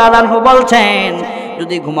রাদিয়াল্লাহু তাআলা আনহু বলছেন,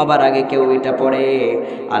 যদি ঘুমাবার আগে কেউ এটা পড়ে,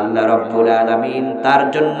 আল্লাহ রাব্বুল আলামিন তার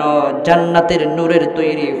জন্য জান্নাতের নূরের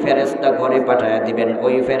তৈরি ফেরেশতা ঘরে পাঠায়া দিবেন।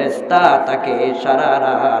 ওই ফেরেশতা তাকে সারা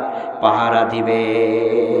রাত পাহারা দিবে।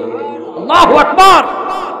 আল্লাহু আকবার।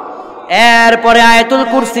 এরপরে আয়াতুল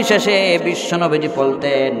কুরসি শেষে বিশ্বনবীজি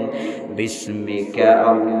বলতেন, বিসমিকা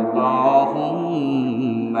আল্লাহুম্মা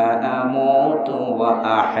আমুতু ওয়া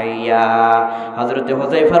আহইয়া। হযরত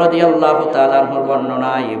হুযায়ফা রাদিয়াল্লাহু তাআলা আনহুর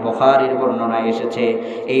বর্ণনায়, বুখারীর বর্ণনায় এসেছে,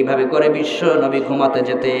 এইভাবে করে বিশ্বনবী ঘুমাতে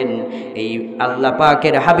যেতেন। এই আল্লাহ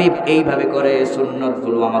পাকের হাবিব এইভাবে করে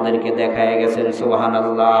সুন্নতগুলো আমাদেরকে দেখায় গেছেন।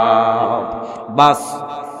 সুবহানাল্লাহ। বাস,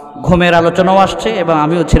 ঘুমের আলোচনাও আসছে এবং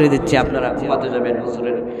আমিও ছেড়ে দিচ্ছি, আপনারা ঘুমাতে যাবেন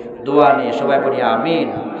হুজুরের দোয়া নিয়ে। সবাই পড়ি আমিন।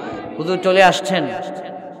 হুজুর চলে আসছেন।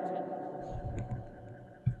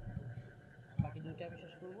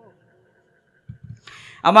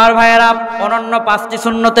 আমার ভাইয়েরা, অনন্য 5টি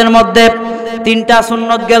সুন্নতের মধ্যে 3টা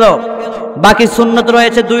সুন্নত গেল, বাকি সুন্নত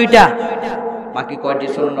রয়েছে 2টা। বাকি কয়টি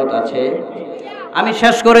সুন্নত আছে আমি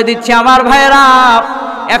শেষ করে দিচ্ছি। আমার ভাইয়েরা,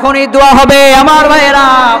 এখনই দোয়া হবে। আমার ভাইয়েরা,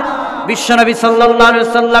 বিশ্বনবী সাল্লাল্লাহু আলাইহি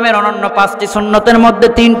ওয়াসাল্লামের অনন্য 5টি সুন্নতের মধ্যে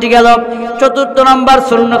 3টি গেল। 4th নম্বর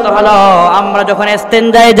সুন্নত হলো, আমরা যখন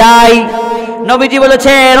ইস্তেনজায় যাই, নবীজি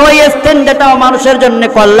বলেছেন ওই ইস্তেনজাটাও মানুষের জন্য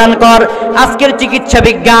কল্যাণকর। আজকের চিকিৎসা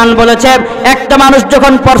বিজ্ঞান বলেছে, একটা মানুষ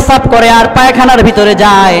যখন প্রস্রাব করে আর পায়খানার ভিতরে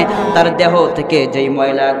যায়, তার দেহ থেকে যেই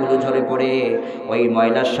ময়লাগুলো ঝরে পড়ে, ওই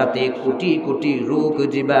ময়লার সাথে কোটি কোটি রোগ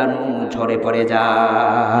জীবাণু ঝরে পড়ে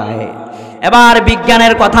যায়। এবার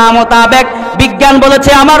বিজ্ঞানের কথা মোতাবেক বিজ্ঞান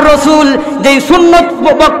বলেছে, আমার রাসূল যেই সুন্নত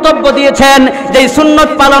বক্তব্য দিয়েছেন, যেই সুন্নত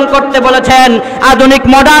পালন করতে বলেছেন, আধুনিক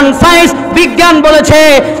মডার্ন সায়েন্স বিজ্ঞান বলেছে,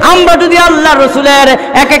 আমরা যদি আল্লাহ রাসূলের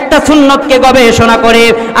এক একটা সুন্নতকে গবেষণা করি,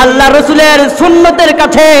 আল্লাহ রাসূলের সুন্নতের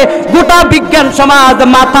কাছে গোটা বিজ্ঞান সমাজ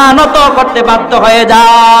মাথা নত করতে বাধ্য হয়ে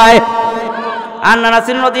যায়। আনাস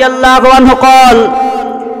রাদিয়াল্লাহু আনহু قال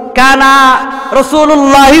كان رسول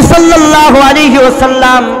الله صلى الله عليه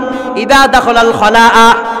وسلم إذا دخل الخلاء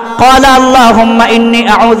قال اللهم إني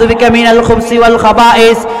أعوذ بك من الخبث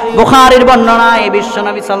والخبائث। বুখারীর বর্ণনায়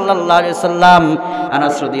বিশ্বনবী সাল্লাল্লাহু আলাইহি ওয়াসাল্লাম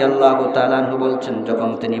আনাস রাদিয়াল্লাহু তাআলা আনহু বলছেন, যখন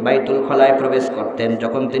তিনি বাইতুল খলায় প্রবেশ করতেন,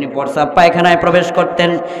 যখন তিনি প্রস্রাব পায়খানায় প্রবেশ করতেন,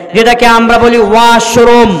 যেটাকে আমরা বলি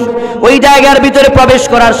ওয়াশরুম, ওই জায়গার ভিতরে প্রবেশ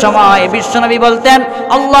করার সময় বিশ্বনবী বলতেন,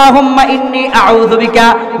 আল্লাহুম্মা ইন্নী আউযু বিকা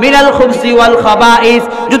মিনাল খুবসি ওয়াল খাবাইস।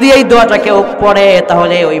 যদি এই দোয়াটা কেউ পড়ে,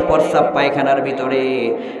 তাহলে ওই প্রস্রাব পায়খানার ভিতরে,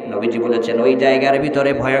 নবীজি বলেছেন, ওই জায়গার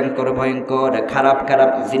ভিতরে ভয়ঙ্কর ভয়ঙ্কর খারাপ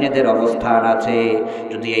খারাপ জিনেদের অবস্থান আছে।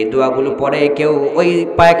 যদি এই দোয়াগুলো পড়ে কেউ ওই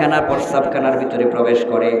পায়খানা প্রস্রাবখানার ভিতরে প্রবেশ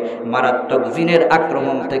করে, মারাত্মক জিনের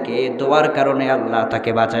আক্রমণ থেকে দোয়ার কারণে আল্লাহ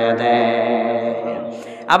তাকে বাঁচায়া দেয়।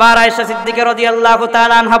 আবার আয়েশা সিদ্দিকা রাদিয়াল্লাহু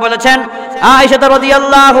তাআলা আনহা বলেছেন, আয়েশা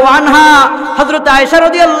রাদিয়াল্লাহু আনহা, হযরত আয়েশা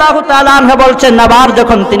রাদিয়াল্লাহু তাআলা আনহা বলছেন, আবার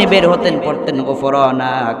যখন তিনি বের হতেন পড়তেন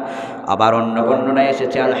গুফরানাক। আবার অন্য বর্ণনায়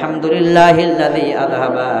এসেছে, আলহামদুলিল্লাহিল্লাযী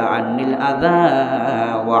আযহাবা আন্নিল আযা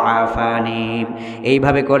ওয়া আফানি।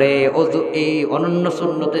 এইভাবে করে এই অনন্য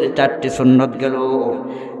সুন্নতের 4টি সুন্নত গেল।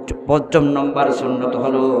 পঞ্চম নম্বর সুন্নত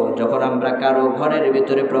হলো যখন আমরা কারো ঘরের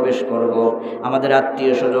ভিতরে প্রবেশ করব, আমাদের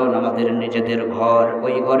আত্মীয় স্বজন, আমাদের নিজেদের ঘর,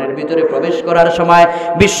 ওই ঘরের ভিতরে প্রবেশ করার সময়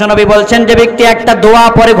বিশ্বনবী বলছেন যে ব্যক্তি একটা দোয়া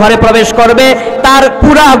পরে ঘরে প্রবেশ করবে তার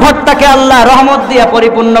পুরা ঘরটাকে আল্লাহ রহমত দিয়ে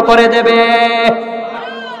পরিপূর্ণ করে দেবে।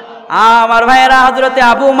 আমার ভাইয়েরা, হযরতে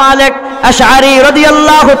আবু মালিক আশআরী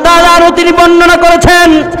রাদিয়াল্লাহু তাআলা আনহু তিনি বর্ণনা করেছেন,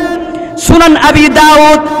 সুনান আবি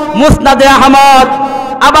দাউদ, মুসনাদে আহমদ,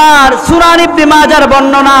 আবার সুনান ইবনে মাজার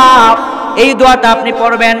বর্ণনা। এই দোয়াটা আপনি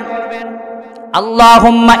পড়বেন,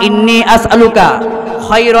 আল্লাহুম্মা ইন্নী আসআলুকা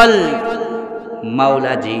খায়রাল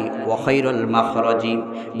মাওলাজি ওয়া খায়রাল মাখরাজি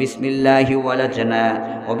বিসমিল্লাহি ওয়ালাজনা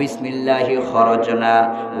ওয়া বিসমিল্লাহি খরাজনা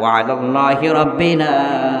ওয়া আলাল্লাহি রাব্বিনা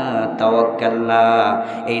তাওয়াক্কালনা।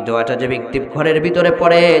 এই দোয়াটা যে ব্যক্তি ঘরের ভিতরে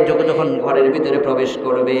পড়ে, যখন ঘরের ভিতরে প্রবেশ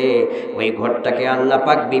করবে ওই ঘরটাকে আল্লাহ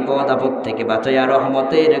পাক বিপদ আপদ থেকে বাঁচাইয়া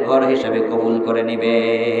রহমতের ঘর হিসেবে কবুল করে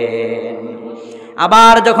নেবেন।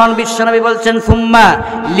 আবার যখন বিশ্বনবী বলছেন সুম্মা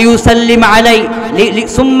লিউসাল্লিম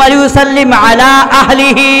আলা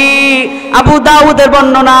আহলিহি, আবু দাউদের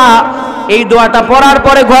বর্ণনা, এই দোয়াটা পড়ার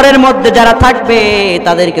পরে ঘরের মধ্যে যারা থাকবে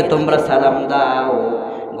তাদেরকে তোমরা সালাম দাও।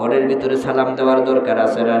 ঘরের ভিতরে সালাম দেওয়ার দরকার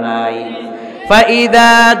আছে না নাই?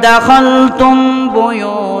 ফাইদা দাখালতুম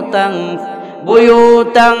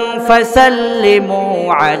বুয়ুতান ফাসাল্লিমু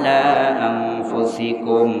আলা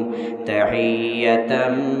আনফুসিকুম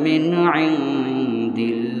তাহিয়াতাম মিন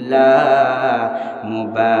ইনদিল্লাহ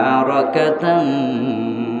মুবারাকাতান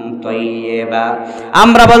তাইয়্যিবা।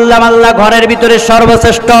 আমরা বললাম আল্লাহ ঘরের ভিতরে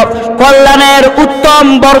সর্বশ্রেষ্ঠ কল্যাণের উত্তম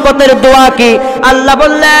বরকতের দোয়া কি? আল্লাহ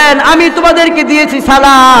বললেন আমি তোমাদেরকে দিয়েছি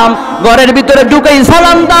সালাম, ঘরের ভিতরে ঢুকেই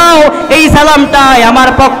সালাম দাও, এই সালামটাই আমার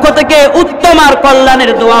পক্ষ থেকে উত্তম আর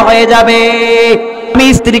কল্যাণের দোয়া হয়ে যাবে। আপনি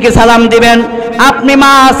স্ত্রীকে সালাম দিবেন, আপনি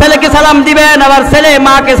মা ছেলেকে সালাম দিবেন, আবার ছেলে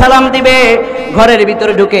মাকে সালাম দিবে, ঘরের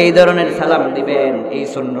ভিতরে ঢুকে এই ধরনের সালাম দিবেন। এই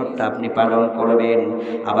সুন্নতটা আপনি পালন করবেন।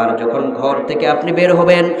 আবার যখন ঘর থেকে আপনি বের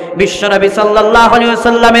হবেন, বিশ্বনবী সাল্লাল্লাহু আলাইহি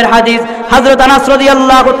ওয়াসাল্লামের হাদিস হযরত আনাস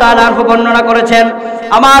রাদিয়াল্লাহু তাআলা আনহু বর্ণনা করেছেন।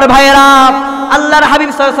 আমার ভাইয়েরা, আল্লাহর হাবিব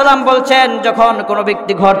সাল্লাল্লাহু আলাইহি ওয়াসাল্লাম বলছেন যখন কোনো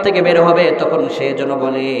ব্যক্তি ঘর থেকে বের হবে তখন সে যেন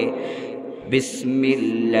বলে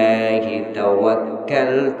বিসমিল্লাহি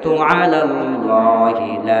তাওয়াক্কালতু আলাল্লাহি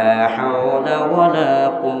লা হাওলা ওয়ালা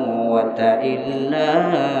কুওয়াতা ইল্লা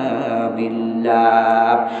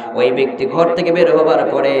বিল্লাহ। ওই ব্যক্তি ঘর থেকে বের হবার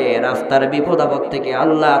পরে রাস্তার বিপদ আপদ থেকে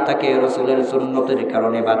আল্লাহ তাকে রাসূলের সুন্নতের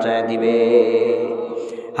কারণে বাঁচায় দিবে।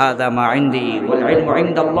 হাদা মা ইনদি ওয়াল ইলমু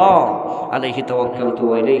ইনদাল্লাহ আলাইহি তাওয়াক্কালতু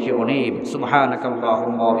ওয়া ইলাইহি উনীব।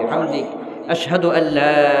 সুবহানাকাল্লাহুম্মা ওয়া বিহামদিক أشهد أن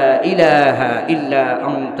لا إله إلا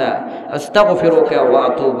أنت أستغفرك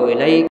وأتوب إليك।